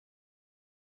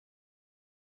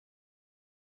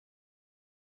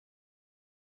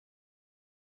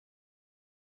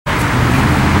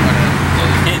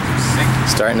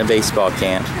Starting the baseball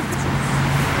camp.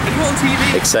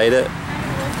 Excited?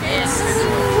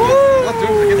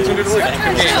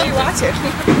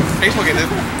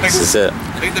 This is it.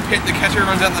 The catcher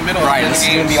runs out in the middle. Right, this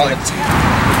is going to be on the tee.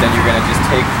 But then you're going to just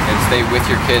take and stay with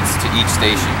your kids to each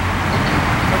station.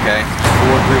 Okay?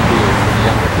 4 group rules for the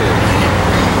younger kids.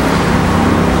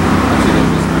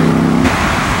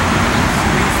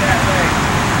 Squeeze that leg.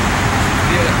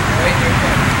 Feel it right in your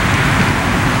head.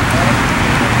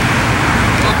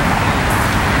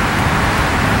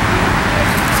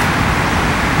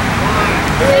 1,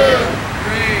 2,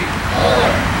 3, 4,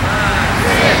 5,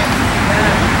 6,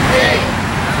 7, 8,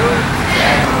 9, 10.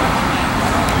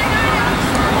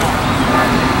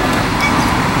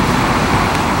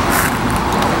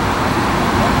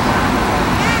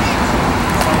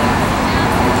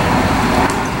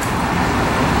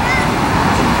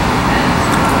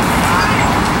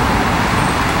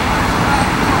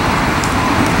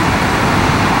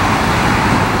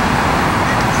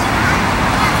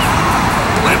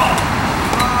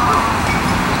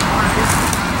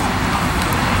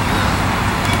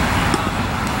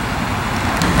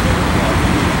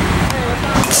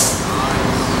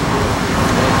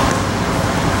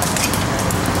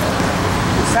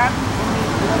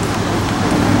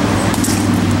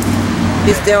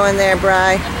 He's doing there,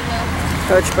 Bri.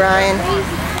 Coach Brian.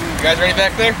 You guys ready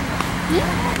back there?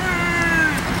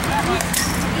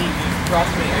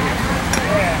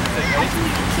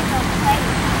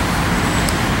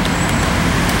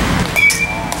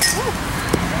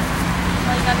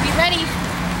 Gotta be ready.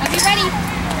 Gotta be ready.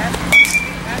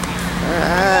 All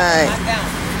right.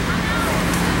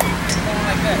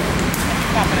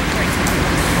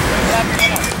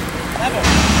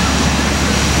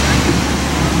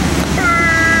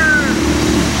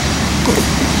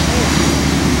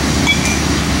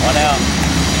 One out.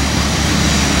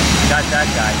 Got that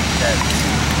guy instead.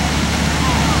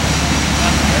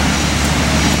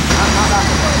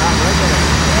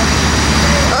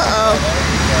 Uh-oh.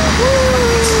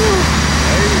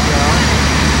 There you go.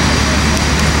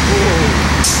 There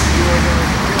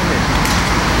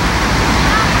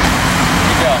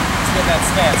you go. Let's get that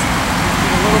stance.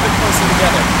 Get a little bit closer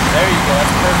together. There you go. That's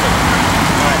perfect.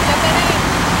 All right.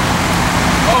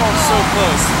 Oh, so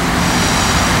close.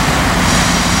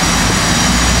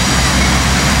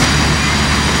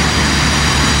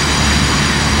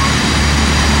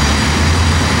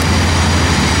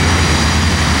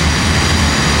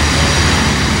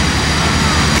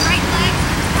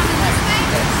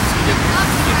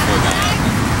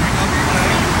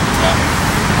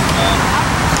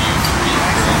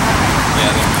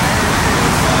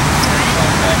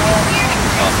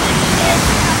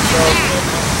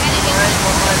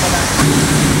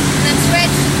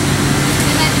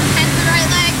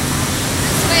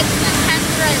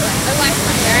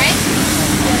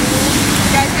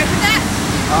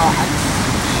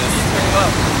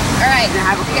 Alright,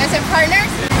 you guys have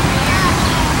partners?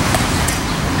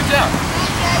 Good job.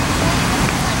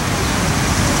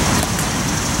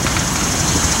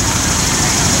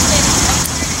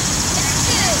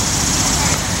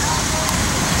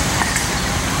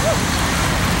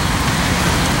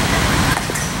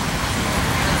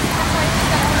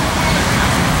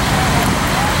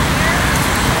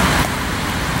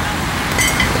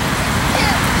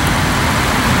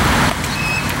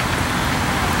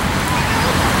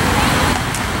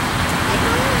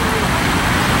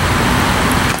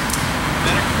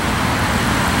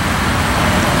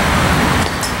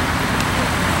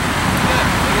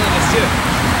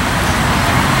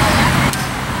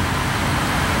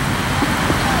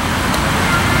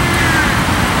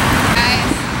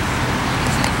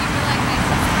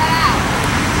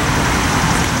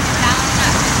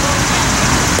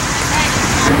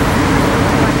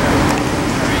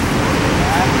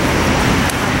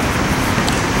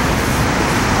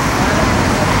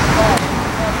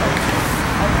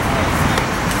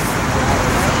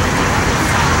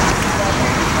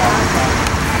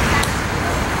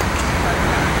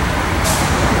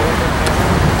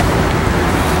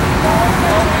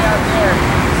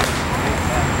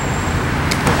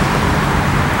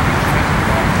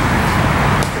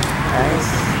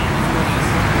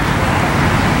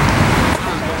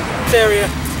 Area.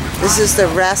 This is the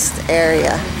rest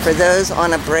area for those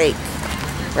on a break.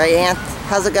 Right, Ant?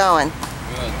 How's it going?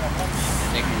 Good.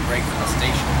 Taking a break from the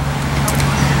station.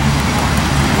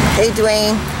 Hey,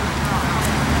 Dwayne.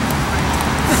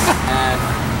 And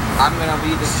I'm going to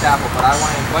lead this chapel, but I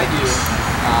want to invite you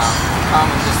to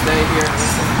come and just stay here and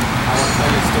listen. I want to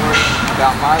tell you a story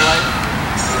about my life,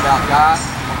 and about God,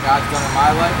 and what God's done in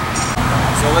my life.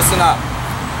 So listen up.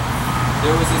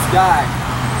 There was this guy.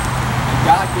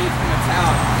 God gave him a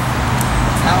talent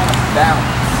of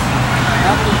balance.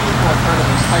 How many people have heard of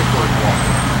a tightrope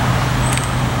walker?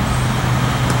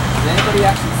 Has anybody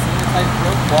actually seen a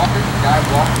tightrope walker? A guy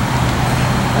walking?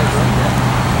 Tightrope, yeah.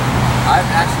 I've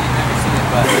actually never seen it,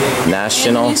 but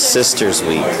National Sisters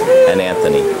Week and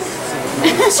Anthony.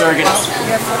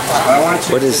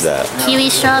 What is that? Kiwi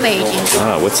strawberry juice.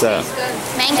 Ah, what's that?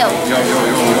 Mango.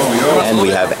 And we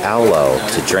have aloe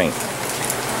to drink.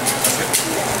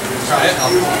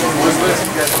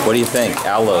 What do you think?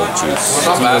 Aloe juice.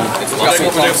 not bad.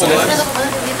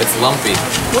 It's lumpy.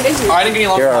 I didn't get any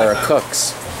lumpy. Here are our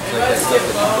cooks.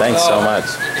 Thanks so much.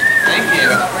 Thank you.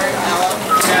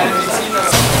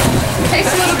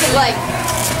 Tastes a little bit like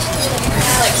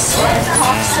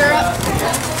cough syrup.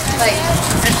 Like,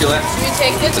 you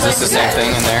take this. Is this the same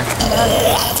thing in there?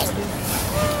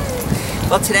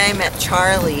 Well, today I met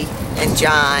Charlie and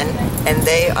John, and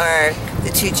they are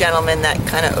the two gentlemen that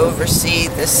kind of oversee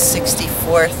the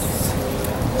 64th,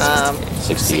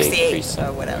 68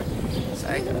 or whatever.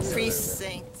 Sorry,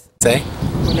 precinct. Say?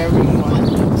 Whatever you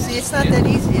want. See, it's not that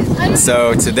easy, is it?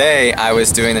 So today I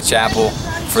was doing the chapel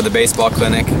for the baseball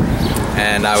clinic,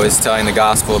 and I was telling the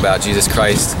gospel about Jesus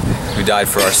Christ who died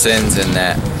for our sins and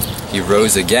that he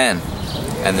rose again.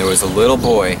 And there was a little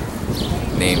boy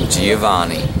named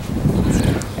Giovanni,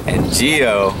 and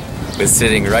Gio was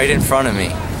sitting right in front of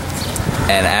me.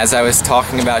 And as I was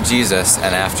talking about Jesus,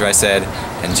 and after I said,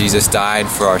 and Jesus died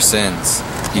for our sins,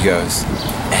 he goes,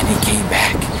 and he came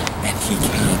back, and he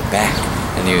came back.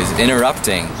 And he was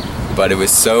interrupting, but it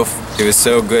was so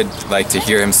good, like, to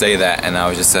hear him say that. And I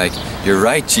was just like, you're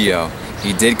right, Gio,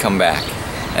 he did come back.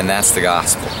 And that's the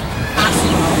gospel.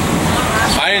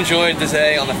 I enjoyed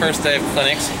today on the first day of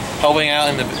clinics, helping out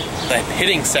in the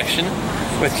hitting section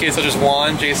with kids such as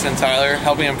Juan, Jason, and Tyler,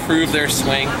 helping improve their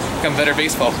swing, become better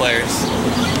baseball players.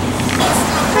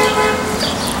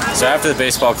 So after the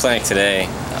baseball clinic today,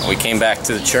 we came back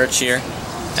to the church here,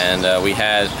 and we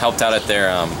had helped out at their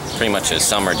pretty much a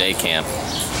summer day camp.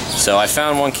 So I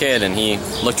found one kid, and he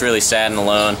looked really sad and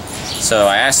alone. So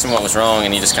I asked him what was wrong,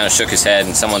 and he just kind of shook his head,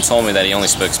 and someone told me that he only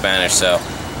spoke Spanish. So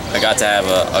I got to have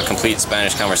a complete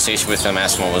Spanish conversation with him,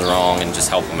 ask him what was wrong, and just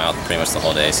help him out pretty much the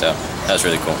whole day. So that was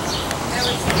really cool.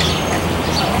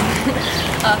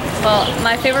 Well,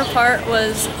 my favorite part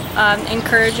was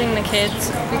encouraging the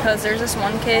kids, because there's this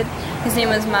one kid, his name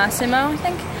was Massimo, I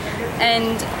think,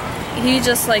 and he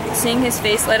just, like, seeing his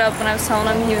face light up when I was telling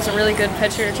him he was a really good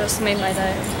pitcher, it just made my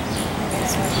day. They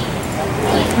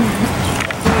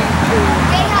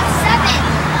have 7.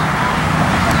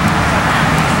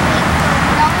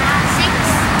 No, 6,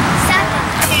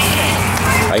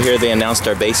 7. I hear they announced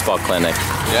our baseball clinic.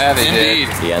 Yeah, they did.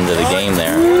 The end of the game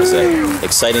there. It was an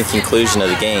exciting conclusion of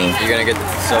the game. You're gonna get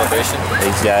the celebration?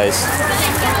 These guys,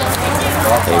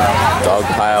 they dog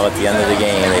pile at the end of the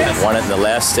game. They won it in the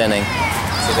last inning.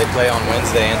 So they play on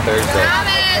Wednesday and Thursday.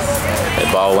 The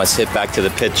ball was hit back to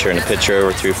the pitcher, and the pitcher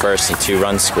overthrew first, and 2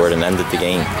 runs scored and ended the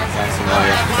game. Sounds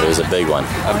familiar. It was a big one.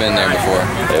 I've been there before.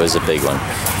 It was a big one.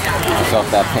 I felt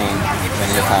that pain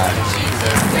many a time.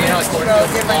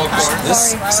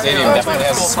 This stadium definitely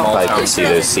has a small I could see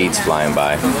those seeds flying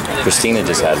by. Christina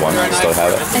just had one. You still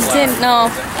have it? I didn't know.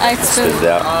 I Spit it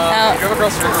out. Go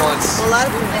across the river once. A lot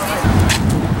of people.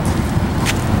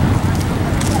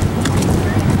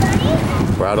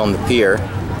 We're out on the pier.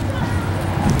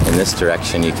 In this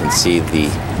direction you can see the,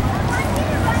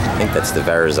 I think that's the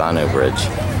Verrazano Bridge.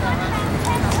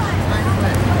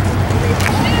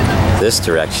 This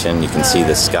direction you can see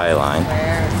the skyline.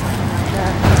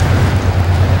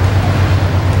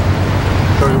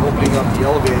 Started opening up the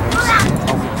elevators,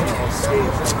 helping people skate,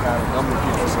 and got a number of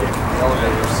people skating in the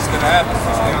elevators.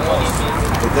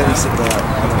 But then he said that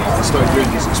they started hearing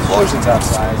these explosions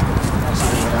outside, so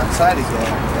they went outside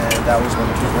again, and that was when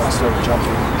the people started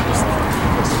jumping,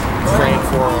 praying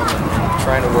for him and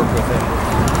trying to work with him.